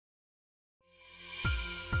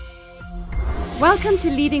Welcome to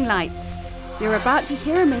Leading Lights. You're about to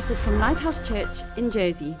hear a message from Lighthouse Church in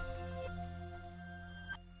Jersey.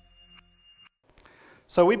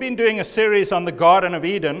 So we've been doing a series on the Garden of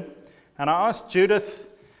Eden, and I asked Judith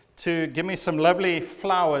to give me some lovely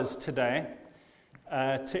flowers today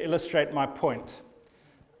to illustrate my point.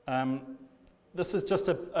 This is just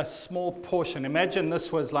a small portion. Imagine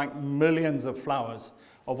this was like millions of flowers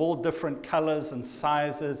of all different colors and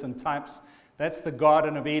sizes and types. That's the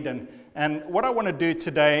Garden of Eden. And what I want to do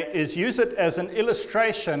today is use it as an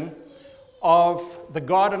illustration of the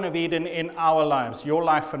Garden of Eden in our lives, your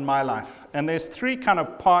life and my life. And there's three kind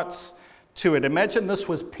of parts to it. Imagine this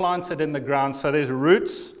was planted in the ground. So there's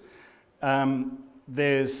roots,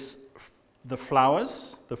 there's the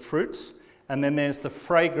flowers, the fruits, and then there's the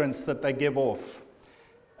fragrance that they give off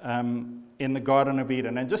in the Garden of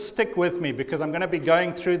Eden. And just stick with me because I'm going to be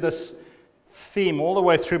going through this theme all the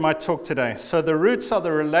way through my talk today. So the roots are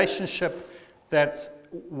the relationship that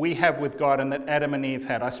we have with God and that Adam and Eve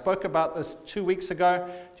had. I spoke about this 2 weeks ago.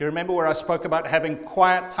 Do you remember where I spoke about having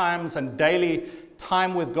quiet times and daily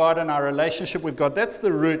time with God and our relationship with God? That's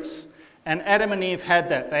the roots. And Adam and Eve had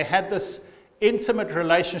that. They had this intimate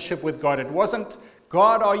relationship with God. It wasn't,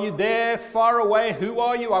 God, are you there, far away? Who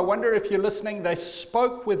are you? I wonder if you're listening. They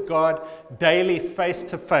spoke with God daily, face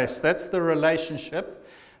to face. That's the relationship.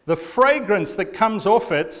 The fragrance that comes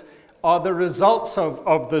off it are the results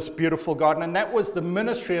of this beautiful garden, and that was the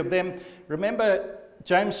ministry of them. Remember,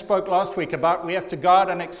 James spoke last week about we have to guard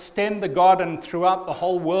and extend the garden throughout the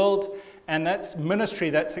whole world, and that's ministry,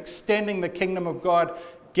 that's extending the kingdom of God,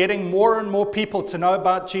 getting more and more people to know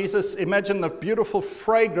about Jesus. Imagine the beautiful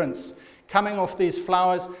fragrance coming off these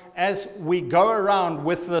flowers as we go around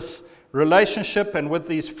with this relationship and with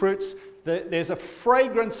these fruits. There's a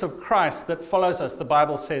fragrance of Christ that follows us, the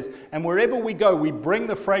Bible says. And wherever we go, we bring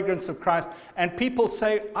the fragrance of Christ. And people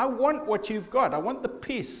say, I want what you've got. I want the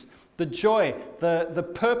peace, the joy, the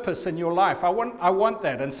purpose in your life. I want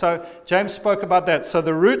that. And so James spoke about that. So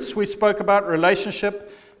the roots we spoke about,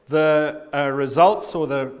 relationship, the results or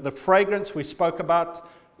the fragrance we spoke about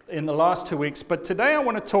in the last 2 weeks. But today I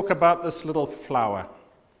want to talk about this little flower,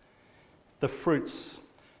 the fruits,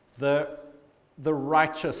 the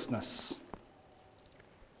righteousness.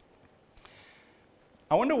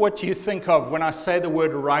 I wonder what you think of when I say the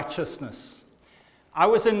word righteousness. I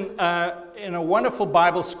was in a wonderful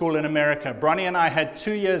Bible school in America. Bronnie and I had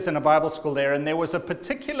 2 years in a Bible school there, and there was a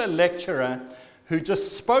particular lecturer who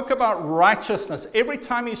just spoke about righteousness. Every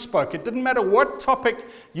time he spoke, it didn't matter what topic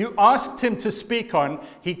you asked him to speak on,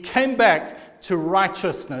 he came back to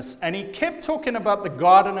righteousness, and he kept talking about the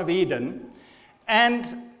Garden of Eden. And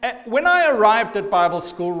when I arrived at Bible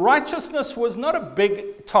school, righteousness was not a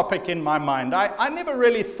big topic in my mind. I never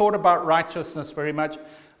really thought about righteousness very much.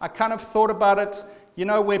 I kind of thought about it, you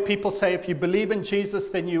know, where people say if you believe in Jesus,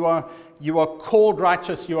 then you are called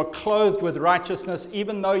righteous, you are clothed with righteousness.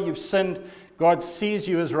 Even though you've sinned, God sees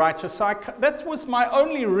you as righteous. So that was my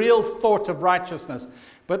only real thought of righteousness.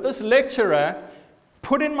 But this lecturer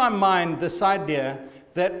put in my mind this idea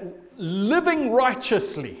that living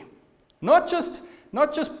righteously, not just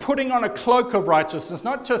putting on a cloak of righteousness,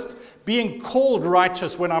 not just being called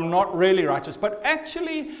righteous when I'm not really righteous, but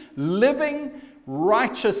actually living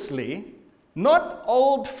righteously, not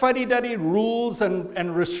old fuddy-duddy rules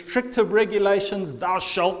and restrictive regulations, thou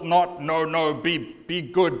shalt not, no, be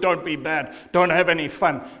good, don't be bad, don't have any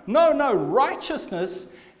fun. No, righteousness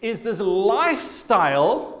is this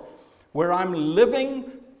lifestyle where I'm living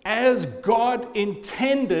as God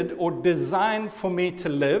intended or designed for me to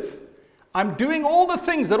live. I'm doing all the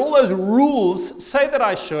things that all those rules say that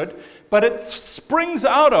I should, but it springs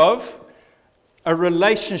out of a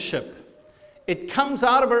relationship. It comes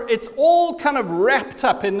out of it's all kind of wrapped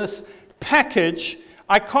up in this package.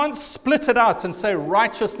 I can't split it out and say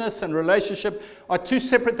righteousness and relationship are two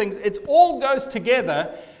separate things. It all goes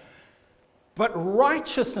together. But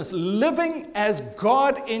righteousness, living as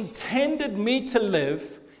God intended me to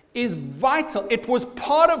live, is vital. It was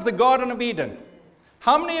part of the Garden of Eden.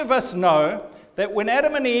 How many of us know that when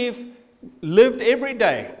Adam and Eve lived every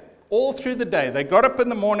day, all through the day, they got up in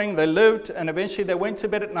the morning, they lived, and eventually they went to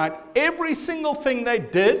bed at night, every single thing they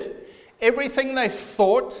did, everything they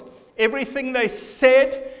thought, everything they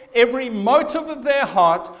said, every motive of their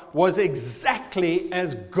heart was exactly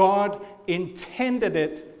as God intended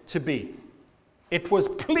it to be. It was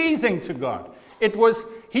pleasing to God.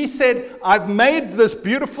 He said, I've made this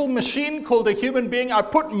beautiful machine called a human being. I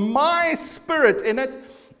put my spirit in it.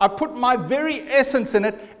 I put my very essence in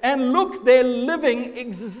it. And look, they're living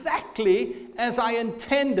exactly as I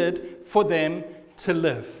intended for them to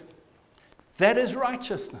live. That is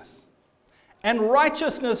righteousness. And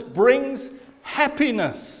righteousness brings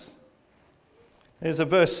happiness. There's a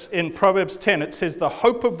verse in Proverbs 10. It says, the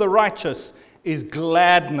hope of the righteous is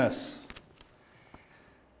gladness.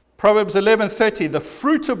 Proverbs 11:30, the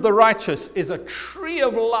fruit of the righteous is a tree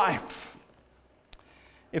of life.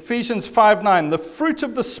 Ephesians 5:9, the fruit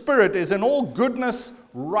of the Spirit is in all goodness,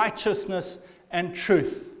 righteousness, and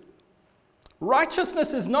truth.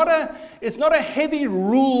 Righteousness is not a heavy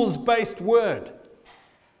rules-based word.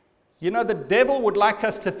 You know, the devil would like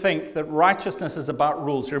us to think that righteousness is about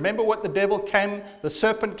rules. Remember what the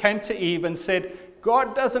serpent came to Eve and said,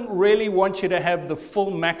 God doesn't really want you to have the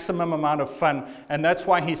full maximum amount of fun, and that's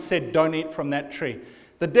why he said, don't eat from that tree.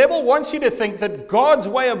 The devil wants you to think that God's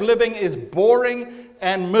way of living is boring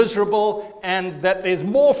and miserable and that there's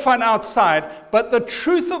more fun outside, but the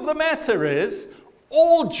truth of the matter is,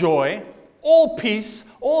 all joy, all peace,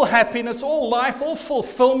 all happiness, all life, all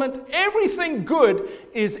fulfillment, everything good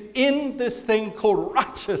is in this thing called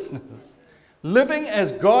righteousness. Living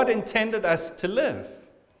as God intended us to live.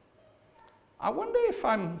 I wonder if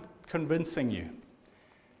I'm convincing you.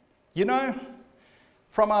 You know,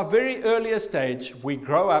 from our very earliest age, we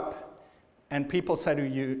grow up and people say to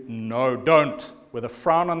you, no, don't, with a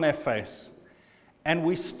frown on their face. And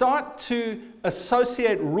we start to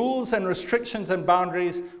associate rules and restrictions and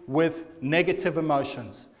boundaries with negative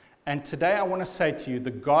emotions. And today I want to say to you,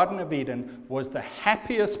 the Garden of Eden was the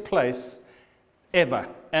happiest place ever.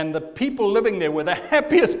 And the people living there were the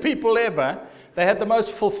happiest people ever. They had the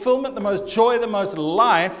most fulfillment, the most joy, the most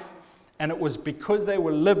life. And it was because they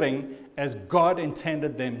were living as God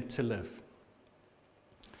intended them to live.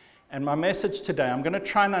 And my message today, I'm going to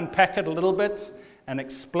try and unpack it a little bit and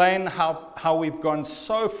explain how we've gone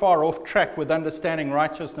so far off track with understanding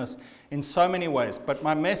righteousness in so many ways. But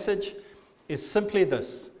my message is simply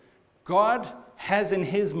this. God has in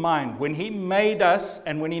his mind, when he made us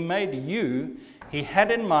and when he made you, he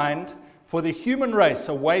had in mind for the human race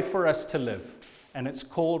a way for us to live. And it's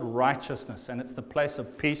called righteousness. And it's the place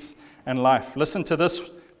of peace and life. Listen to this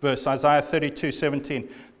verse, Isaiah 32:17.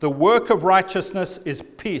 The work of righteousness is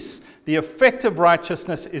peace. The effect of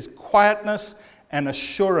righteousness is quietness and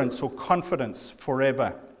assurance or confidence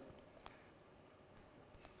forever.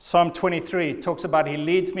 Psalm 23 talks about he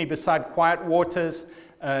leads me beside quiet waters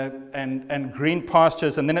and green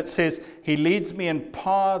pastures. And then it says he leads me in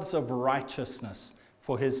paths of righteousness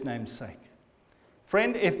for his name's sake.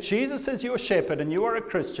 Friend, if Jesus is your shepherd and you are a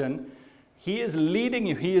Christian, he is leading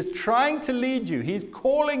you. He is trying to lead you. He's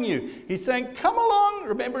calling you. He's saying, come along.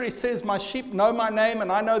 Remember, he says, my sheep know my name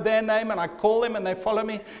and I know their name and I call them and they follow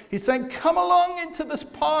me. He's saying, come along into this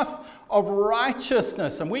path of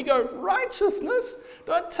righteousness. And we go, righteousness?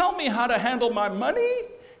 Don't tell me how to handle my money.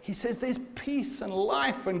 He says, there's peace and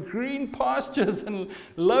life and green pastures and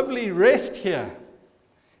lovely rest here.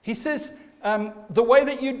 He says, the way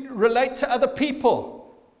that you relate to other people,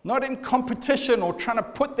 not in competition or trying to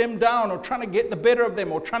put them down or trying to get the better of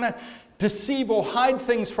them or trying to deceive or hide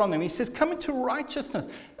things from them. He says, come into righteousness,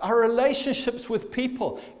 our relationships with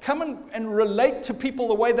people. Come and relate to people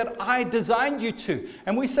the way that I designed you to.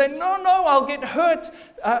 And we say, no, I'll get hurt.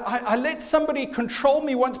 I let somebody control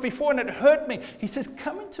me once before and it hurt me. He says,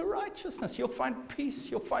 come into righteousness. You'll find peace.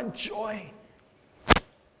 You'll find joy.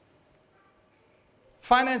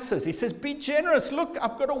 Finances. He says, be generous. Look,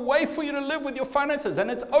 I've got a way for you to live with your finances,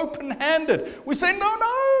 and it's open-handed. We say, no.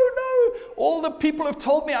 All the people have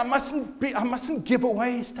told me I mustn't give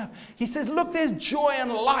away stuff. He says, look, there's joy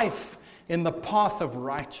and life in the path of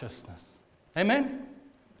righteousness. Amen?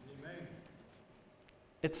 Amen.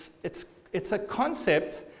 It's a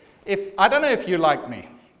concept. I don't know if you like me.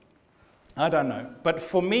 I don't know. But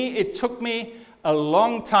for me, it took me a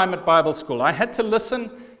long time at Bible school. I had to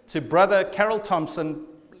listen to Brother Carol Thompson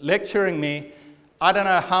lecturing me, I don't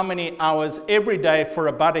know how many hours every day for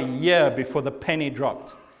about a year before the penny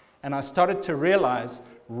dropped. And I started to realize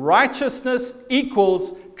righteousness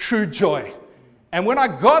equals true joy. And when I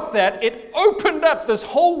got that, it opened up this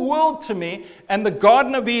whole world to me, and the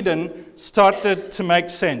Garden of Eden started to make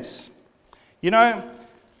sense. You know,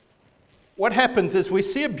 what happens is we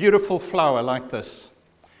see a beautiful flower like this.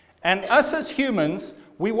 And us as humans,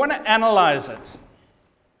 we want to analyze it.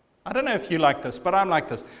 I don't know if you like this, but I'm like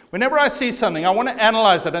this. Whenever I see something, I want to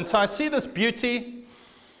analyze it. And so I see this beauty.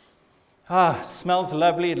 Smells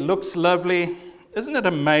lovely. It looks lovely. Isn't it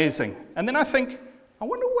amazing? And then I think, I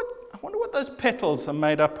wonder what those petals are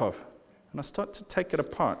made up of. And I start to take it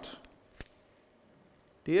apart.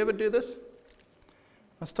 Do you ever do this?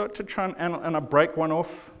 I start to try and I break one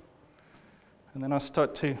off. And then I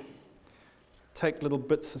start to take little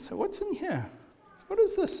bits and say, what's in here? What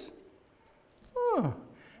is this? Oh.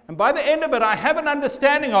 And by the end of it, I have an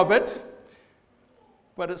understanding of it,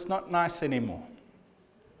 but it's not nice anymore.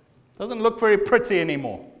 Doesn't look very pretty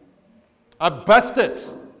anymore. I bust it.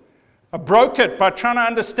 I broke it by trying to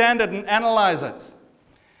understand it and analyze it.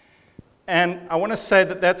 And I want to say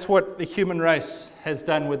that that's what the human race has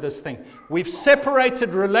done with this thing. We've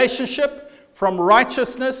separated relationship from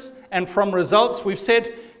righteousness and from results. We've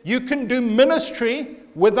said you can do ministry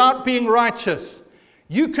without being righteous.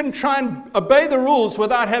 You can try and obey the rules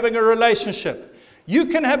without having a relationship. You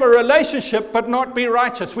can have a relationship but not be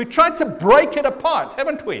righteous. We tried to break it apart,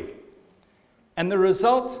 haven't we? And the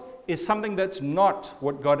result is something that's not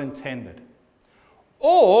what God intended.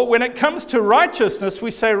 Or when it comes to righteousness,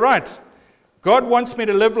 we say, right, God wants me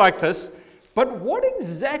to live like this, but what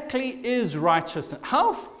exactly is righteousness?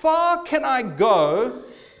 How far can I go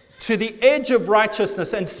to the edge of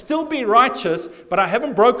righteousness and still be righteous, but I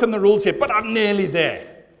haven't broken the rules yet, but I'm nearly there?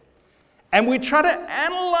 And we try to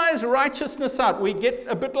analyze righteousness out. We get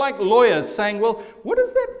a bit like lawyers saying, well, what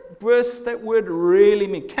does that verse, that word really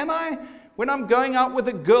mean? Can I, when I'm going out with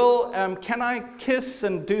a girl, can I kiss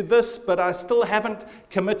and do this, but I still haven't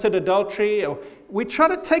committed adultery? Or we try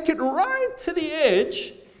to take it right to the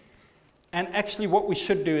edge, and actually what we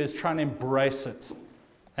should do is try and embrace it.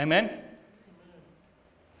 Amen?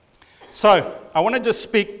 So, I want to just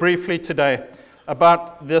speak briefly today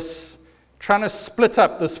about this, trying to split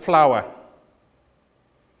up this flower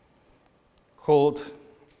called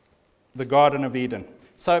the Garden of Eden.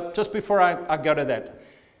 So, just before I go to that,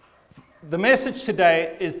 the message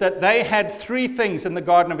today is that they had three things in the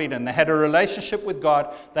Garden of Eden. They had a relationship with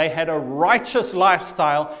God, they had a righteous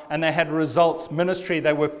lifestyle, and they had results, ministry.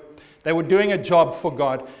 They were doing a job for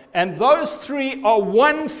God. And those three are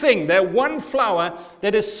one thing. They're one flower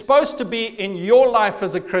that is supposed to be in your life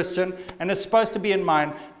as a Christian and is supposed to be in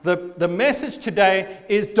mine. The message today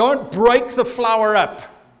is don't break the flower up.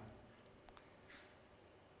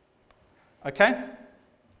 Okay?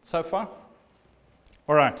 So far?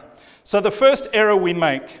 All right. So the first error we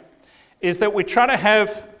make is that we try to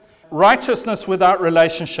have righteousness without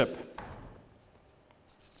relationship.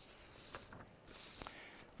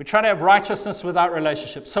 We try to have righteousness without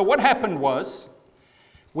relationship. So what happened was,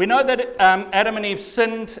 we know that Adam and Eve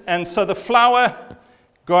sinned, and so the flower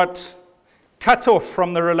got cut off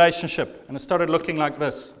from the relationship, and it started looking like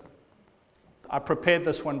this. I prepared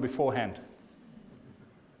this one beforehand.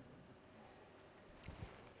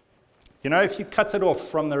 You know, if you cut it off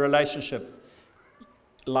from the relationship,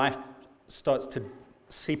 life starts to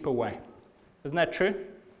seep away. Isn't that true?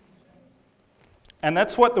 And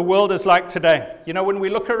that's what the world is like today. You know, when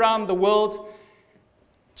we look around the world,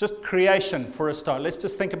 just creation for a start. Let's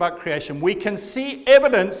just think about creation. We can see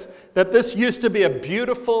evidence that this used to be a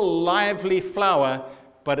beautiful, lively flower,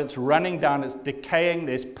 but it's running down, it's decaying,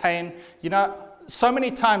 there's pain. You know, so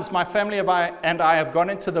many times my family and I have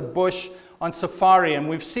gone into the bush on safari, and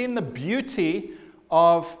we've seen the beauty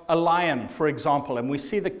of a lion, for example, and we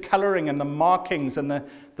see the coloring and the markings and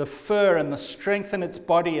the fur and the strength in its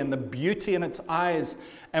body and the beauty in its eyes,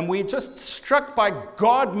 and we're just struck by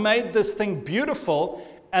God made this thing beautiful,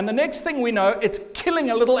 and the next thing we know, it's killing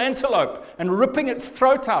a little antelope and ripping its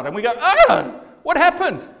throat out, and we go, what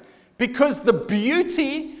happened? Because the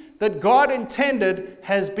beauty that God intended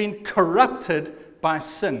has been corrupted by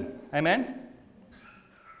sin. Amen?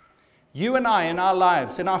 You and I, in our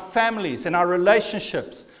lives, in our families, in our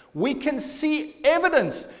relationships, we can see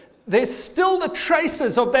evidence. There's still the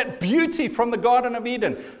traces of that beauty from the Garden of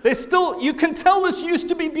Eden. There's still, you can tell this used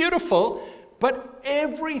to be beautiful, but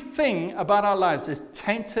everything about our lives is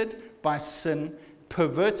tainted by sin,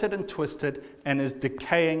 perverted and twisted, and is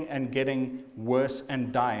decaying and getting worse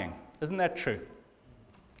and dying. Isn't that true?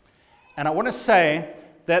 And I want to say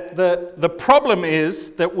that the problem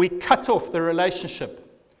is that we cut off the relationship.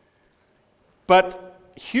 But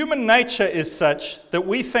human nature is such that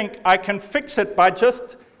we think I can fix it by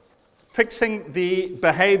just fixing the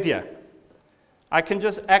behavior. I can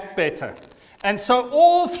just act better. And so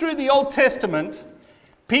all through the Old Testament,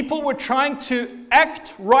 people were trying to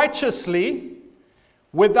act righteously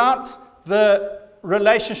without the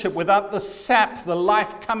relationship, without the sap, the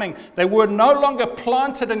life coming. They were no longer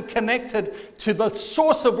planted and connected to the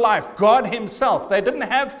source of life, God Himself. They didn't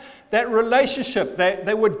have that relationship.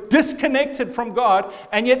 They were disconnected from God,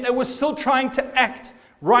 and yet they were still trying to act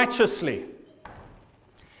righteously.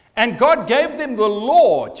 And God gave them the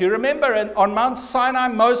law. Do you remember on Mount Sinai,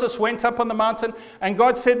 Moses went up on the mountain, and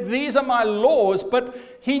God said, "These are my laws," but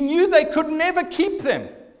He knew they could never keep them.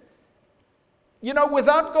 You know,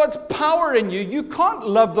 without God's power in you, you can't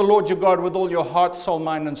love the Lord your God with all your heart, soul,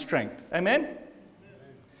 mind, and strength. Amen?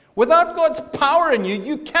 Without God's power in you,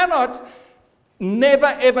 you cannot never,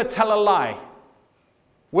 ever tell a lie.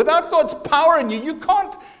 Without God's power in you, you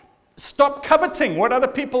can't stop coveting what other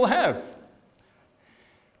people have.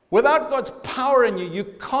 Without God's power in you, you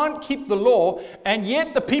can't keep the law, and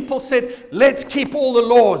yet the people said, let's keep all the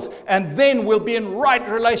laws, and then we'll be in right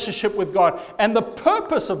relationship with God. And the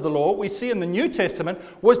purpose of the law, we see in the New Testament,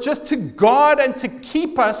 was just to guard and to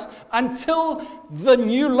keep us until the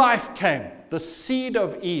new life came. The seed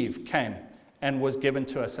of Eve came and was given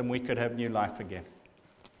to us, and we could have new life again.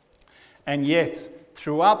 And yet,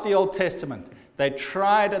 throughout the Old Testament, they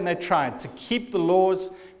tried and they tried to keep the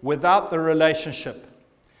laws without the relationship.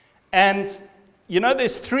 And,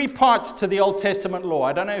 there's 3 parts to the Old Testament law.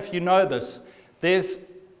 I don't know if you know this.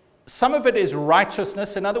 Some of it is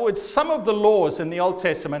righteousness. In other words, some of the laws in the Old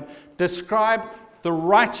Testament describe the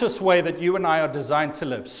righteous way that you and I are designed to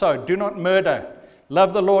live. So, do not murder.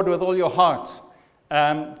 Love the Lord with all your heart.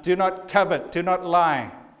 Do not covet. Do not lie.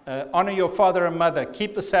 Honor your father and mother.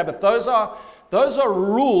 Keep the Sabbath. Those are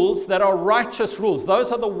rules that are righteous rules.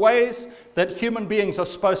 Those are the ways that human beings are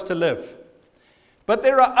supposed to live. But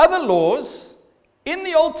there are other laws in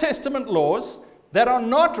the Old Testament laws that are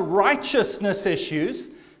not righteousness issues.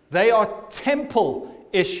 They are temple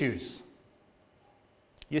issues.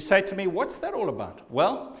 You say to me, what's that all about?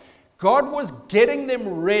 Well, God was getting them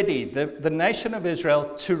ready, the nation of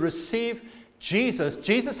Israel, to receive Jesus.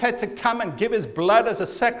 Jesus had to come and give his blood as a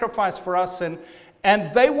sacrifice for our sin.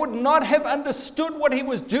 And they would not have understood what he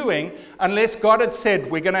was doing unless God had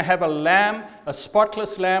said, we're going to have a lamb, a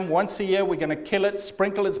spotless lamb, once a year. We're going to kill it,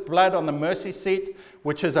 sprinkle its blood on the mercy seat,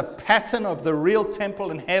 which is a pattern of the real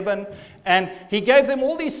temple in heaven. And he gave them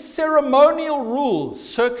all these ceremonial rules,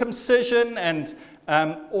 circumcision and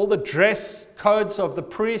all the dress codes of the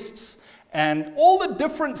priests and all the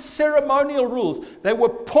different ceremonial rules. They were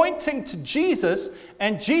pointing to Jesus,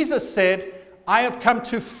 and Jesus said, I have come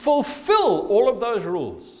to fulfill all of those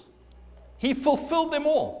rules. He fulfilled them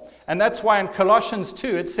all. And that's why in Colossians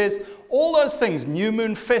 2 it says all those things, new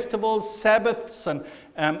moon festivals, Sabbaths, and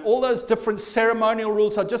all those different ceremonial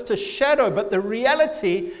rules are just a shadow. But the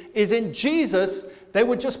reality is in Jesus, they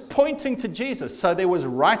were just pointing to Jesus. So there was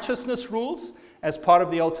righteousness rules as part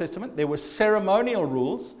of the Old Testament. There were ceremonial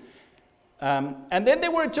rules. And then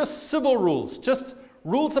there were just civil rules, just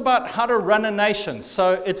rules about how to run a nation.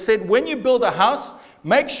 So it said, when you build a house,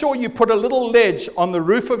 make sure you put a little ledge on the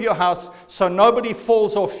roof of your house so nobody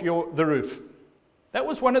falls off the roof. That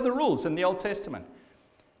was one of the rules in the Old Testament.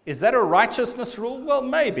 Is that a righteousness rule? Well,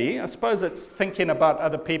 maybe. I suppose it's thinking about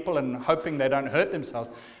other people and hoping they don't hurt themselves.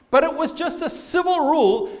 But it was just a civil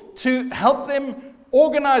rule to help them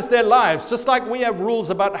organize their lives, just like we have rules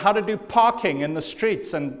about how to do parking in the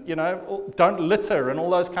streets and, don't litter and all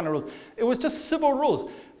those kind of rules. It was just civil rules.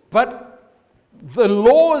 But the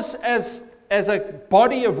laws as a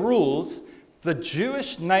body of rules, the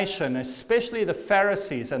Jewish nation, especially the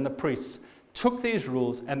Pharisees and the priests, took these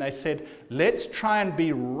rules and they said, let's try and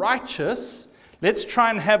be righteous. Let's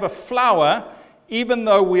try and have a flower, even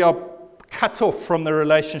though we are cut off from the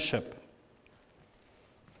relationship.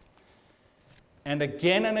 And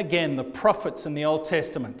again, the prophets in the Old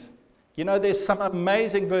Testament. There's some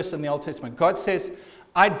amazing verse in the Old Testament. God says,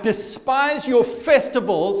 I despise your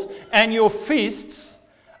festivals and your feasts.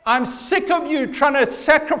 I'm sick of you trying to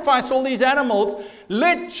sacrifice all these animals.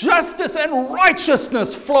 Let justice and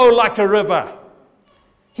righteousness flow like a river.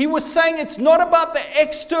 He was saying it's not about the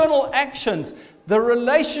external actions. The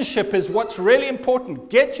relationship is what's really important.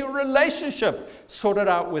 Get your relationship sorted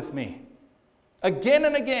out with me. Again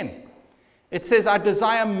and again. It says, I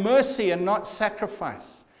desire mercy and not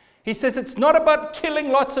sacrifice. He says it's not about killing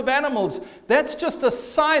lots of animals. That's just a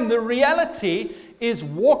sign. The reality is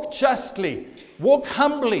walk justly, walk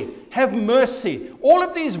humbly, have mercy. All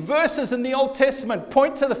of these verses in the Old Testament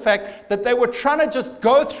point to the fact that they were trying to just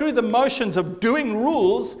go through the motions of doing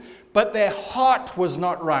rules, but their heart was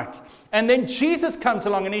not right. And then Jesus comes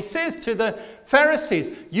along and he says to the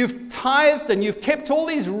Pharisees, you've tithed and you've kept all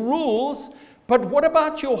these rules, but what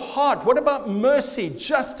about your heart? What about mercy,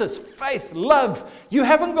 justice, faith, love? You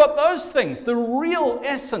haven't got those things, the real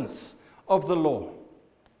essence of the law.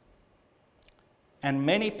 And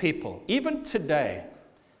many people, even today,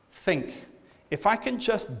 think, if I can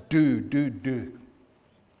just do.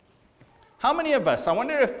 How many of us,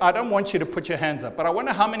 I don't want you to put your hands up, but I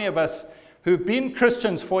wonder how many of us who've been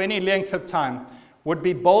Christians for any length of time would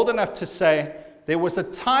be bold enough to say, there was a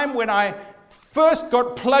time when I first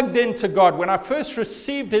got plugged into God, when I first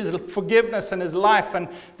received his forgiveness and his life, and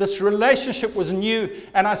this relationship was new,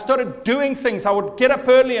 and I started doing things. I would get up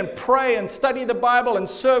early and pray and study the Bible and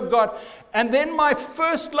serve God. And then my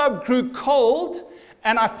first love grew cold,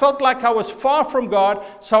 and I felt like I was far from God,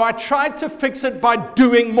 so I tried to fix it by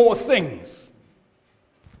doing more things.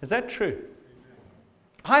 Is that true?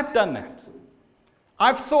 I've done that.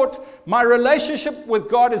 I've thought my relationship with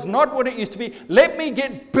God is not what it used to be. Let me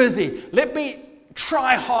get busy. Let me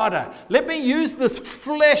try harder. Let me use this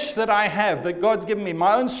flesh that I have, that God's given me,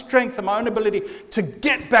 my own strength and my own ability to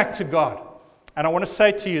get back to God. And I want to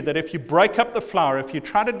say to you that if you break up the flour, if you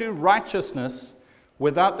try to do righteousness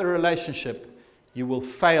without the relationship, you will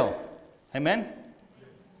fail. Amen?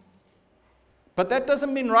 But that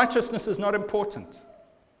doesn't mean righteousness is not important.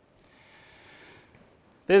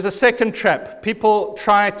 There's a second trap. People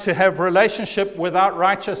try to have relationship without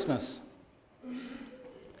righteousness.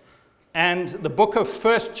 And the book of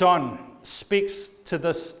 1 John speaks to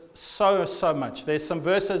this so much. There's some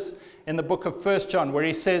verses in the book of 1 John where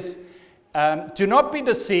he says, do not be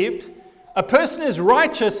deceived. A person is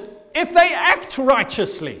righteous if they act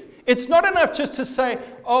righteously. It's not enough just to say,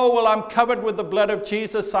 oh, well, I'm covered with the blood of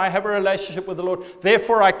Jesus. I have a relationship with the Lord.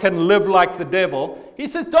 Therefore, I can live like the devil. He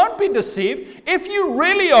says, don't be deceived. If you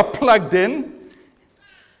really are plugged in,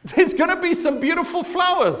 there's going to be some beautiful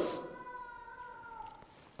flowers.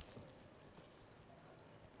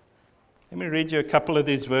 Let me read you a couple of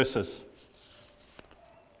these verses.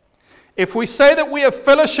 If we say that we have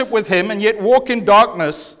fellowship with him and yet walk in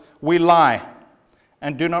darkness, we lie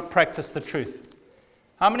and do not practice the truth.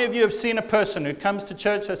 How many of you have seen a person who comes to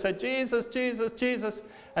church, they say, Jesus, Jesus, Jesus,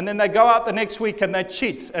 and then they go out the next week and they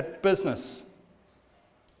cheat at business,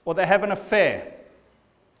 or they have an affair,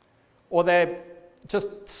 or they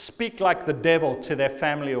just speak like the devil to their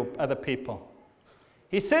family or other people?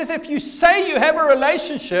 He says if you say you have a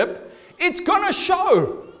relationship, it's going to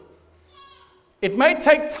show. It may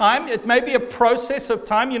take time. It may be a process of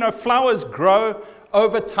time. You know, flowers grow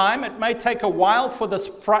over time. It may take a while for this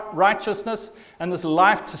righteousness and this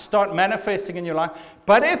life to start manifesting in your life.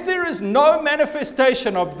 But if there is no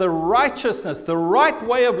manifestation of the righteousness, the right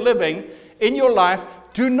way of living in your life,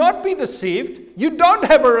 do not be deceived. You don't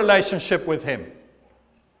have a relationship with him.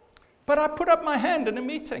 But I put up my hand in a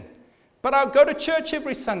meeting. But I'll go to church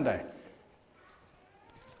every Sunday.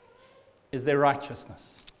 Is there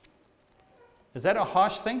righteousness? Is that a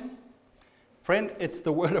harsh thing? Friend, it's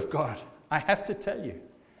the Word of God. I have to tell you.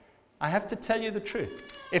 I have to tell you the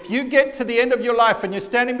truth. If you get to the end of your life and you're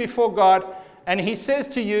standing before God and he says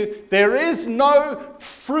to you, there is no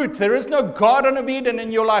fruit, there is no Garden of Eden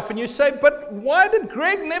in your life, and you say, but why did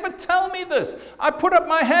Gregg never tell me this? I put up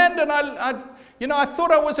my hand and I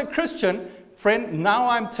thought I was a Christian. Friend, now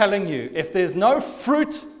I'm telling you, if there's no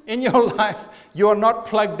fruit in your life, you are not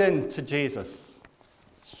plugged in to Jesus.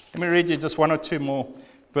 Let me read you just one or two more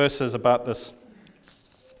verses about this.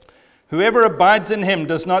 Whoever abides in him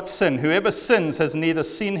does not sin. Whoever sins has neither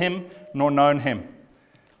seen him nor known him.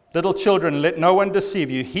 Little children, let no one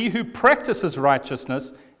deceive you. He who practices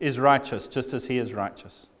righteousness is righteous, just as he is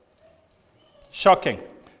righteous. Shocking.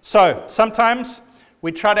 So, sometimes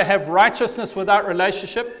we try to have righteousness without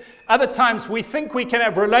relationship. Other times we think we can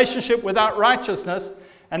have relationship without righteousness.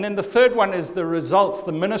 And then the third one is the results,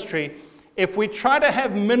 the ministry. If we try to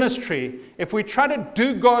have ministry, if we try to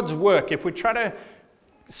do God's work, if we try to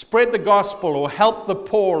spread the gospel or help the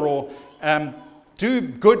poor or do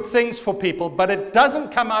good things for people, but it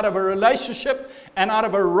doesn't come out of a relationship and out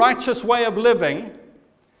of a righteous way of living,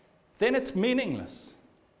 then it's meaningless.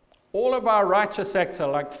 All of our righteous acts are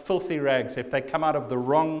like filthy rags if they come out of the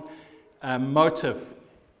wrong motive.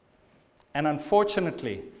 And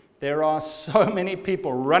unfortunately, there are so many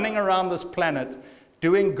people running around this planet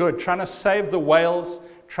doing good, trying to save the whales,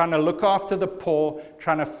 trying to look after the poor,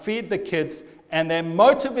 trying to feed the kids, and their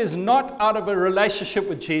motive is not out of a relationship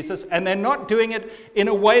with Jesus, and they're not doing it in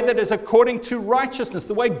a way that is according to righteousness,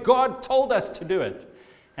 the way God told us to do it.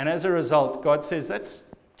 And as a result, God says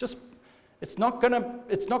it's not going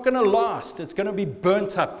to last. It's going to be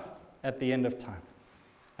burnt up at the end of time.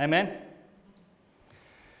 Amen?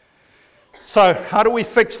 So, how do we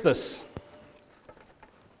fix this?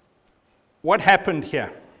 What happened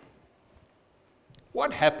here?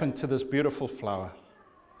 What happened to this beautiful flower?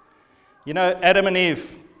 You know, Adam and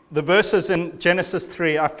Eve, the verses in Genesis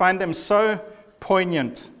 3, I find them so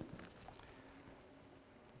poignant.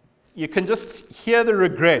 You can just hear the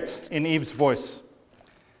regret in Eve's voice.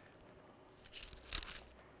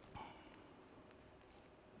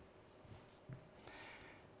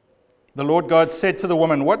 The Lord God said to the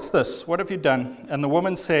woman, "What's this? What have you done?" And the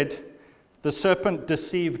woman said, "The serpent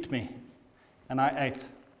deceived me, and I ate."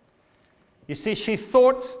 You see, she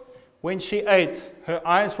thought when she ate, her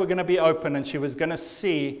eyes were going to be open and she was going to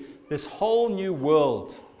see this whole new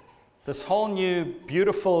world, this whole new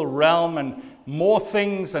beautiful realm, and more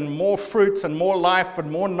things and more fruits and more life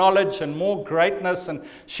and more knowledge and more greatness. And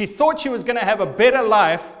she thought she was going to have a better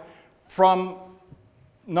life from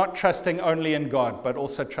not trusting only in God, but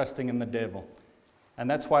also trusting in the devil. And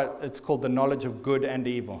that's why it's called the knowledge of good and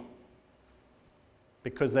evil.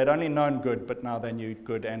 Because they'd only known good, but now they knew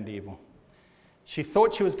good and evil. She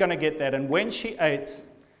thought she was going to get that, and when she ate,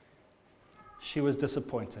 she was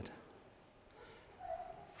disappointed.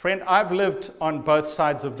 Friend, I've lived on both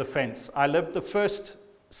sides of the fence. I lived the first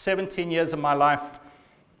 17 years of my life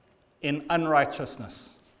in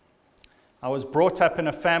unrighteousness. I was brought up in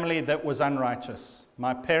a family that was unrighteous.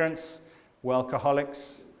 My parents were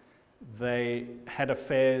alcoholics. They had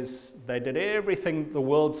affairs. They did everything the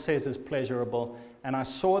world says is pleasurable. And I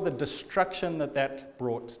saw the destruction that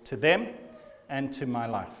brought to them and to my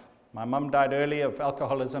life. My mum died early of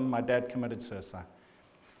alcoholism. My dad committed suicide.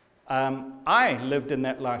 I lived in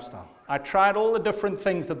that lifestyle. I tried all the different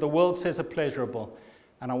things that the world says are pleasurable.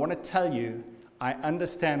 And I want to tell you, I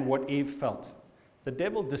understand what Eve felt. The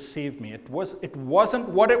devil deceived me. It wasn't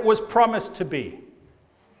what it was promised to be.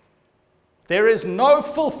 There is no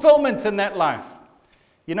fulfillment in that life.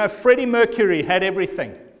 You know, Freddie Mercury had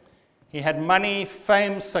everything. He had money,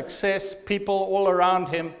 fame, success, people all around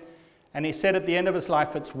him. And he said at the end of his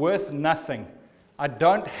life, it's worth nothing. I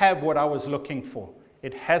don't have what I was looking for.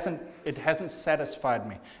 It hasn't satisfied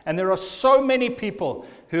me. And there are so many people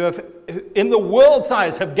who in the world's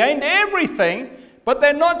eyes, have gained everything, but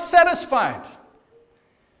they're not satisfied.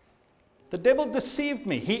 The devil deceived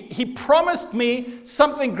me. He promised me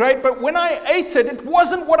something great, but when I ate it, it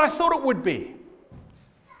wasn't what I thought it would be.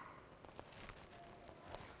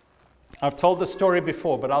 I've told the story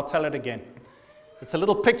before, but I'll tell it again. It's a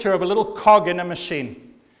little picture of a little cog in a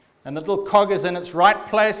machine. And the little cog is in its right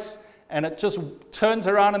place, and it just turns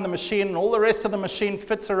around in the machine, and all the rest of the machine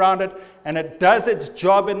fits around it, and it does its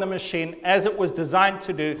job in the machine as it was designed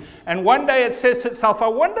to do. And one day it says to itself, I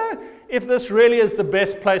wonder if this really is the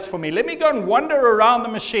best place for me. Let me go and wander around the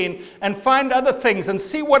machine and find other things and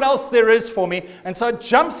see what else there is for me. And so it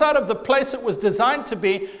jumps out of the place it was designed to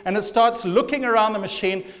be, and it starts looking around the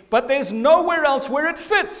machine, but there's nowhere else where it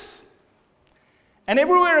fits. And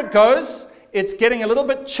everywhere it goes, it's getting a little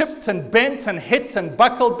bit chipped and bent and hit and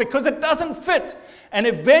buckled because it doesn't fit. And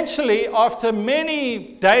eventually, after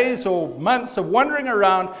many days or months of wandering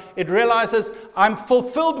around, it realizes, I'm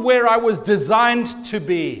fulfilled where I was designed to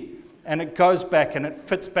be. And it goes back and it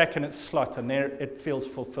fits back in its slot, and there it feels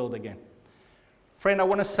fulfilled again. Friend, I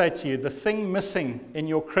want to say to you, the thing missing in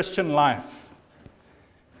your Christian life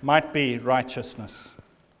might be righteousness.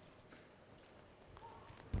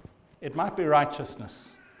 It might be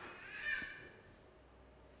righteousness.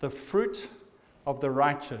 The fruit of the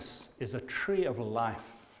righteous is a tree of life.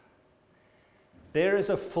 There is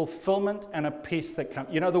a fulfillment and a peace that comes.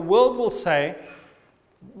 You know, the world will say,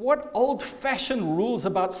 what old-fashioned rules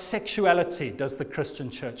about sexuality does the Christian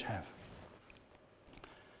church have?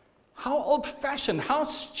 How old-fashioned, how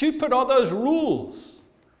stupid are those rules?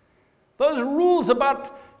 Those rules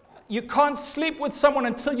about you can't sleep with someone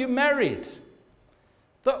until you're married.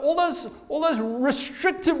 All those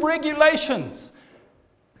restrictive regulations.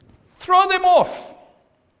 Throw them off.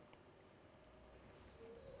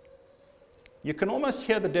 You can almost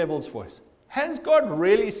hear the devil's voice. Has God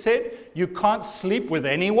really said you can't sleep with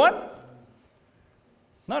anyone?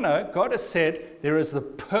 No. God has said there is the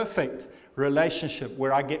perfect relationship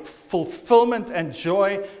where I get fulfillment and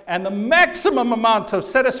joy and the maximum amount of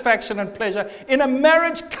satisfaction and pleasure in a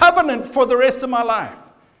marriage covenant for the rest of my life.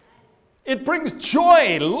 It brings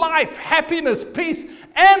joy, life, happiness, peace,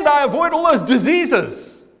 and I avoid all those diseases.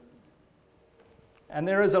 And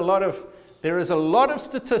there is a lot of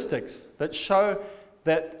statistics that show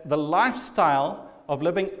that the lifestyle of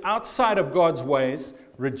living outside of God's ways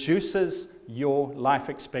reduces your life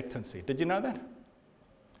expectancy. Did you know that?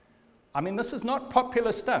 I mean, this is not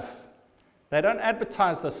popular stuff. They don't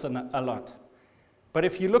advertise this a lot. But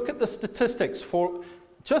if you look at the statistics for,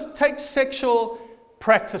 just take sexual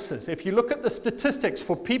practices. If you look at the statistics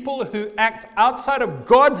for people who act outside of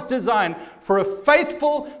God's design for a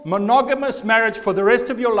faithful, monogamous marriage for the rest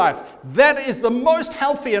of your life, that is the most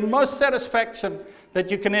healthy and most satisfaction that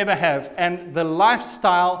you can ever have. And the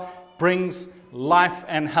lifestyle brings life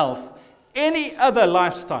and health. Any other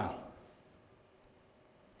lifestyle.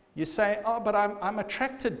 You say, oh, but I'm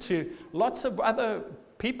attracted to lots of other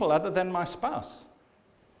people other than my spouse.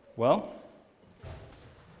 Well,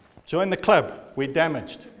 join the club. We're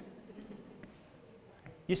damaged.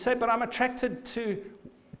 You say, but I'm attracted to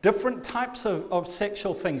different types of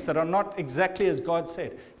sexual things that are not exactly as God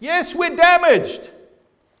said. Yes, we're damaged.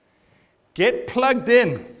 Get plugged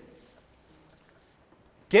in.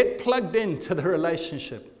 Get plugged into the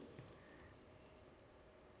relationship.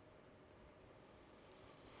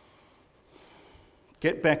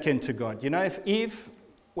 Get back into God. You know, if Eve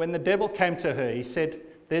when the devil came to her, he said,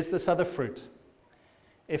 there's this other fruit.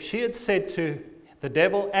 If she had said to the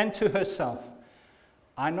devil and to herself,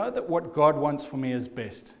 I know that what God wants for me is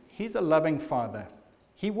best. He's a loving Father.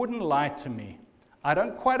 He wouldn't lie to me. I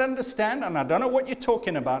don't quite understand, and I don't know what you're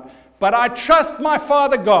talking about, but I trust my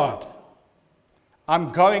Father God.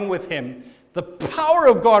 I'm going with him. The power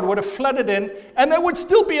of God would have flooded in, and they would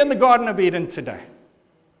still be in the Garden of Eden today.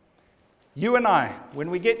 You and I,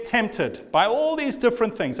 when we get tempted by all these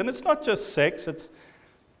different things, and it's not just sex,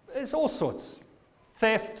 it's all sorts.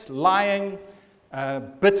 Theft, lying,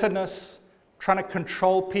 bitterness, trying to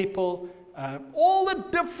control people, all the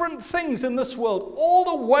different things in this world, all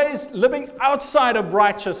the ways living outside of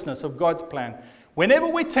righteousness of God's plan. Whenever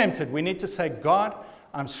we're tempted, we need to say, God,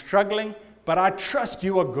 I'm struggling, but I trust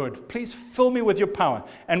you are good. Please fill me with your power.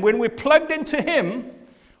 And when we're plugged into him,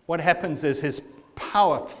 what happens is his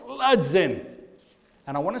power floods in.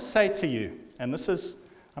 And I want to say to you, and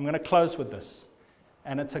I'm going to close with this,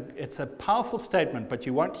 and it's a powerful statement, but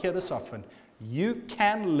you won't hear this often. You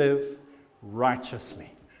can live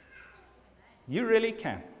righteously. You really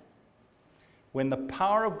can. When the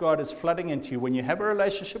power of God is flooding into you, when you have a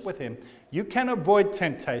relationship with him, you can avoid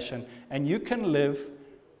temptation and you can live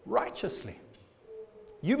righteously.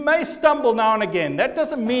 You may stumble now and again. That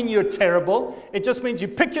doesn't mean you're terrible. It just means you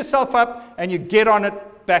pick yourself up and you get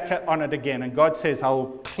back on it again. And God says, I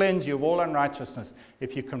will cleanse you of all unrighteousness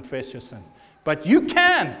if you confess your sins. But you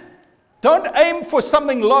can. Don't aim for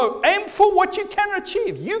something low. Aim for what you can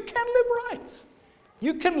achieve. You can live right.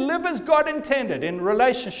 You can live as God intended in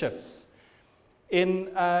relationships, in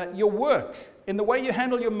your work, in the way you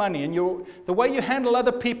handle your money, in the way you handle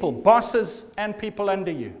other people, bosses and people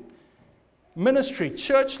under you. Ministry,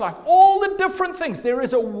 church life, all the different things. There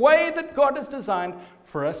is a way that God has designed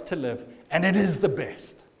for us to live, and it is the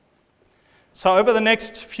best. So over the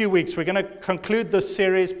next few weeks, we're going to conclude this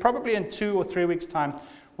series, probably in 2 or 3 weeks' time.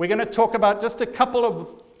 We're going to talk about just a couple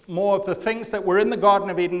of more of the things that were in the Garden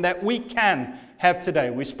of Eden that we can have today.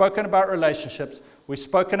 We've spoken about relationships. We've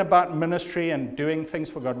spoken about ministry and doing things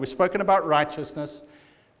for God. We've spoken about righteousness.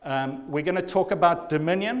 We're going to talk about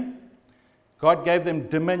dominion. God gave them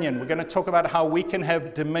dominion. We're going to talk about how we can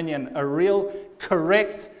have dominion, a real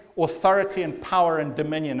correct authority and power and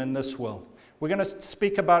dominion in this world. We're going to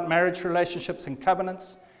speak about marriage relationships and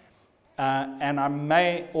covenants. And I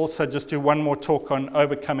may also just do one more talk on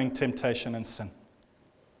overcoming temptation and sin.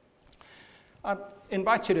 I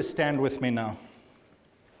invite you to stand with me now.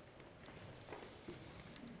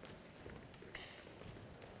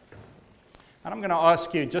 And I'm going to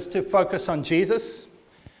ask you just to focus on Jesus.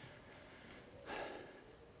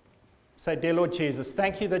 Say, dear Lord Jesus,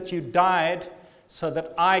 thank you that you died so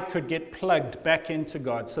that I could get plugged back into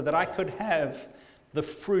God, so that I could have the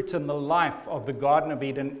fruit and the life of the Garden of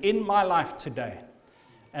Eden in my life today.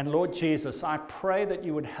 And Lord Jesus, I pray that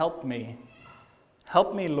you would help me.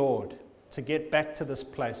 Help me, Lord, to get back to this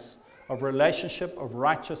place of relationship, of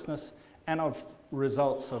righteousness, and of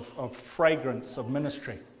results, of fragrance, of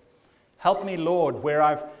ministry. Help me, Lord,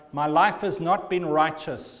 where my life has not been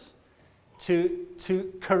righteous,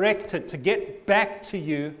 to correct it, to get back to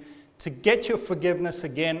you, to get your forgiveness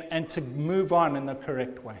again, and to move on in the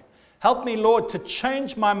correct way. Help me, Lord, to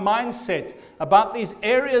change my mindset about these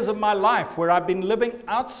areas of my life where I've been living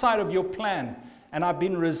outside of your plan, and I've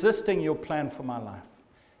been resisting your plan for my life.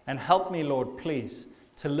 And help me, Lord, please,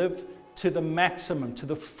 to live to the maximum, to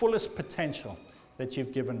the fullest potential that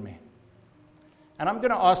you've given me. And I'm going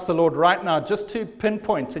to ask the Lord right now just to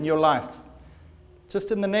pinpoint in your life,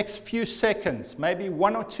 just in the next few seconds, maybe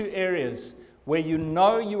 1 or 2 areas where you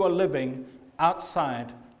know you are living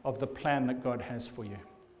outside of the plan that God has for you.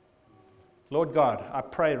 Lord God, I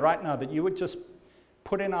pray right now that you would just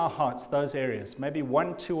put in our hearts those areas, maybe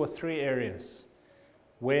 1, 2, or 3 areas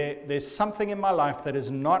where there's something in my life that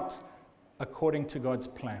is not according to God's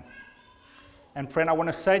plan. And friend, I want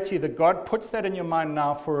to say to you that God puts that in your mind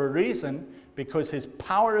now for a reason, because his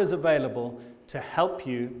power is available to help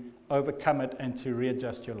you overcome it and to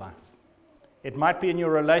readjust your life. It might be in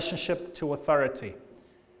your relationship to authority.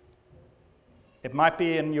 It might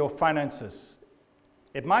be in your finances.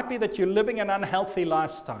 It might be that you're living an unhealthy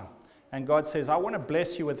lifestyle, and God says, I want to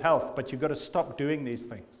bless you with health, but you've got to stop doing these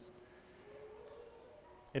things.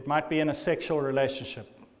 It might be in a sexual relationship.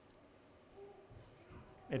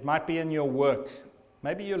 It might be in your work.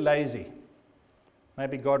 Maybe you're lazy.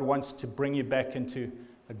 Maybe God wants to bring you back into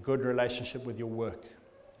a good relationship with your work.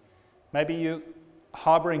 Maybe you're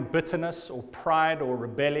harboring bitterness or pride or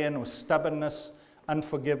rebellion or stubbornness,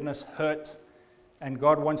 unforgiveness, hurt, and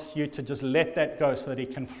God wants you to just let that go so that he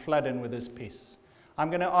can flood in with his peace. I'm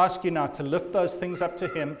going to ask you now to lift those things up to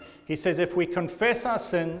him. He says if we confess our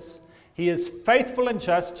sins, he is faithful and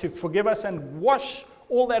just to forgive us and wash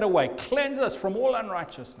all that away, cleanse us from all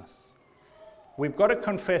unrighteousness. We've got to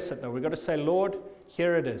confess it though. We've got to say, Lord,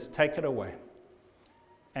 here it is, take it away.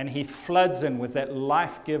 And he floods in with that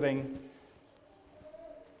life-giving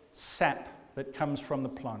sap that comes from the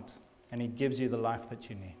plant, and he gives you the life that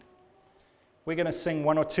you need. We're going to sing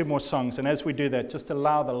one or two more songs, and as we do that, just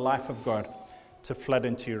allow the life of God to flood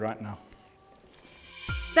into you right now.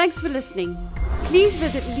 Thanks for listening. Please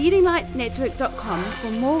visit leadinglightsnetwork.com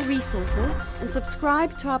for more resources and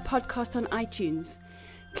subscribe to our podcast on iTunes.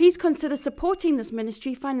 Please consider supporting this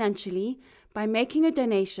ministry financially by making a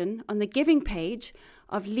donation on the giving page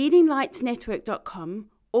of leadinglightsnetwork.com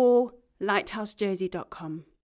or lighthousejersey.com.